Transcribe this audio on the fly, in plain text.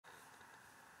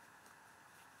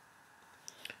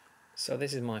So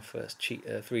this is my first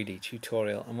Cheetah3D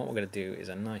tutorial, and what we're going to do is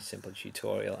a nice simple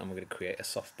tutorial, and we're going to create a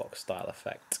softbox style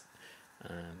effect.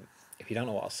 If you don't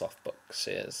know what a softbox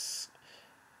is,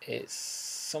 it's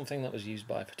something that was used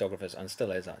by photographers and still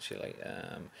is actually,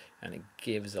 and it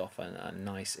gives off a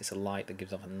nice, it's a light that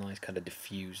gives off a nice kind of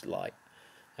diffused light.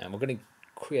 And we're going to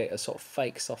create a sort of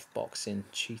fake softbox in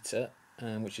Cheetah,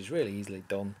 which is really easily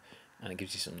done, and it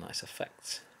gives you some nice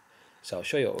effects. So I'll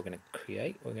show you what we're going to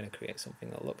create. We're going to create something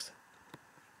that looks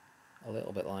a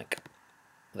little bit like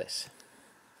this.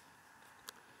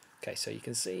 Okay, so you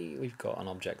can see we've got an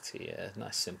object here,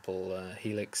 nice simple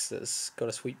helix that's got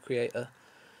a sweep creator,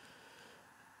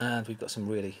 and we've got some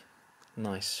really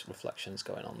nice reflections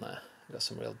going on there. We've got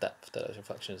some real depth to those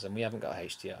reflections, and we haven't got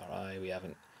HDRI,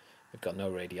 we've got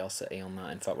no radiosity on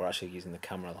that. In fact, we're actually using the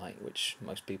camera light, which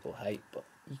most people hate, but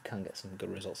you can get some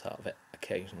good results out of it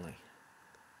occasionally.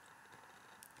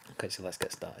 Okay, so let's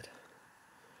get started.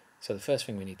 So the first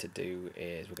thing we need to do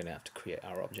is we're going to have to create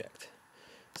our object.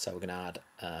 So we're going to add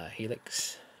a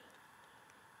helix,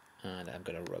 and I'm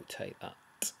going to rotate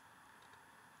that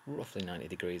roughly 90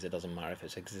 degrees, it doesn't matter if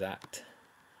it's exact,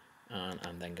 and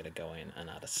I'm then going to go in and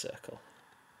add a circle.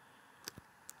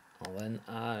 I'll then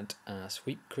add a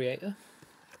sweep creator,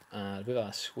 and with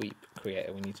our sweep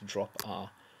creator we need to drop our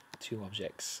two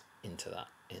objects into that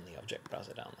in the object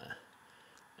browser down there.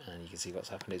 And you can see what's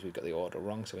happened is we've got the order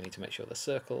wrong, so we need to make sure the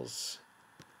circle's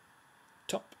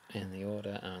top in the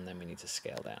order, and then we need to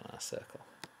scale down our circle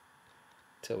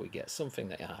till we get something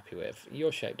that you're happy with.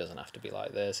 Your shape doesn't have to be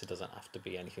like this, it doesn't have to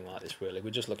be anything like this really. We're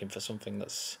just looking for something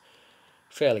that's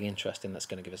fairly interesting, that's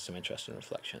going to give us some interesting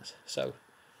reflections. So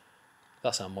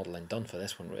that's our modelling done for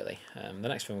this one really. The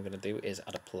next thing we're going to do is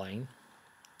add a plane,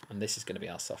 and this is going to be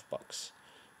our softbox.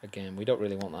 Again, we don't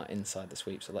really want that inside the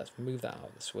sweep, so let's move that out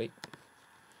of the sweep.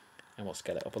 And we'll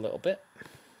scale it up a little bit,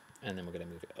 and then we're going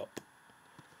to move it up.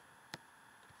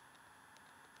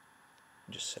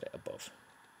 Just set it above.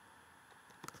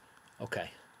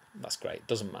 Okay, that's great.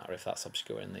 Doesn't matter if that's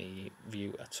obscuring the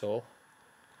view at all.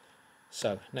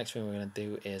 So next thing we're going to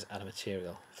do is add a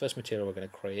material. First material we're going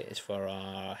to create is for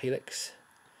our helix,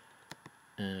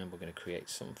 and we're going to create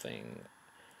something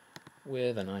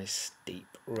with a nice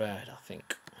deep red, I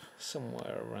think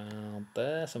somewhere around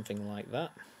there, something like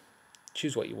that.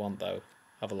 Choose what you want though,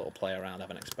 have a little play around, have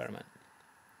an experiment.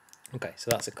 Okay, so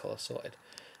that's a colour sorted.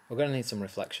 We're going to need some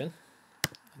reflection,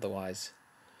 otherwise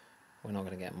we're not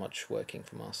going to get much working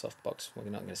from our softbox. We're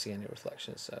not going to see any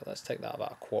reflections, so let's take that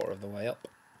about a quarter of the way up.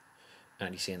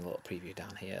 And you see in the little preview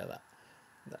down here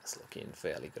that's looking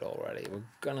fairly good already. We're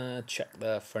going to check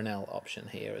the Fresnel option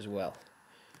here as well,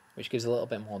 which gives a little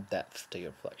bit more depth to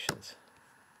your reflections.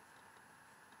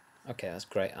 Okay, that's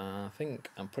great. I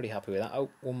think I'm pretty happy with that. Oh,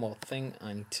 one more thing,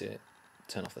 I need to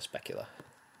turn off the specular.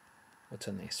 We'll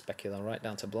turn the specular right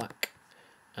down to black,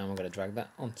 and we're going to drag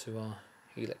that onto our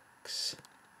helix.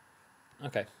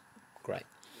 Okay, great.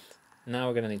 Now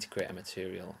we're going to need to create a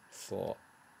material for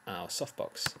our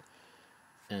softbox,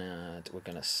 and we're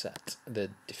going to set the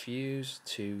diffuse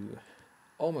to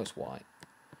almost white,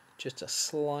 just a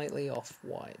slightly off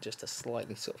white, just a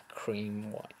slightly sort of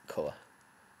cream white colour.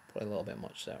 Probably a little bit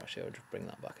much there, actually. I'll just bring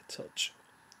that back a touch.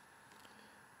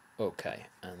 Okay,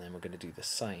 and then we're going to do the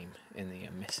same in the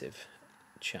emissive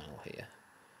channel here.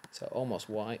 So almost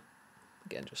white,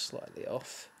 again just slightly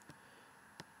off.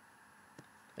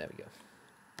 There we go.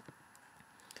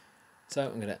 So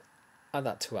I'm going to add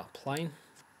that to our plane,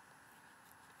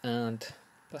 and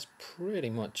that's pretty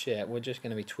much it. We're just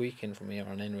going to be tweaking from here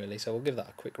on in really, so we'll give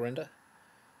that a quick render.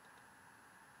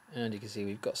 And you can see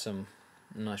we've got some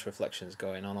nice reflections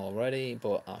going on already,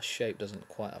 but our shape doesn't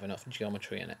quite have enough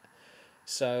geometry in it.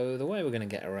 So the way we're going to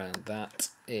get around that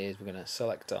is we're going to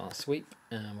select our sweep,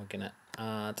 and we're going to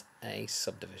add a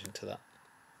subdivision to that,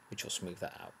 which will smooth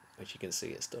that out, which you can see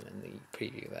it's done in the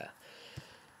preview there.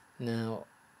 Now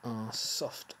our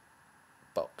soft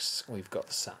box, we've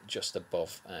got sat just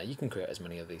above. You can create as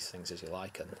many of these things as you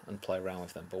like and play around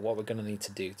with them, but what we're going to need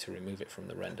to do to remove it from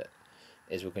the render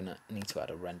is we're going to need to add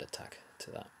a render tag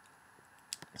to that.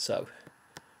 So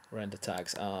render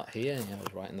tags are here, I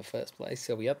was right in the first place.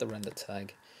 So we add the render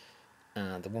tag,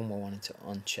 and the one we're wanting to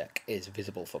uncheck is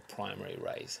visible for primary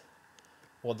rays.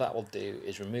 What that will do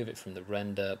is remove it from the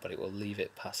render, but it will leave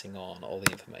it passing on all the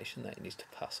information that it needs to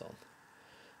pass on.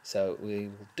 So we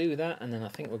will do that, and then I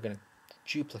think we're going to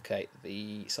duplicate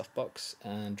the softbox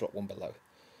and drop one below.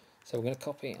 So we're going to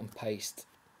copy and paste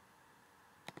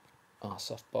our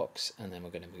softbox, and then we're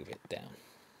going to move it down.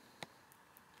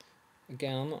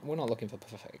 Again, we're not looking for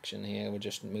perfection here, we're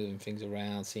just moving things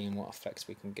around, seeing what effects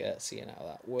we can get, seeing how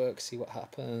that works, see what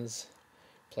happens.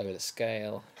 play with the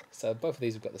scale. So both of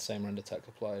these have got the same render text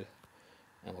applied,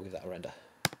 and we'll give that a render.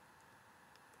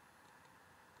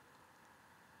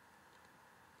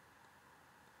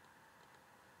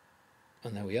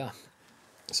 And there we are.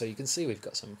 So you can see we've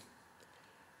got some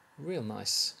real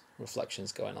nice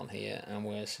reflections going on here, and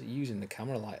we're using the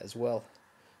camera light as well.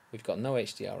 We've got no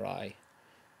HDRI,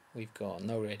 we've got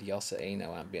no radiosity,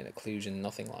 no ambient occlusion,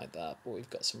 nothing like that, but we've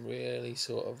got some really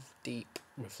sort of deep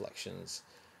reflections,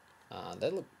 and they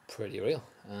look pretty real.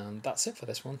 And that's it for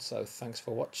this one, so thanks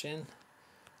for watching,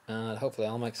 and hopefully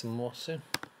I'll make some more soon.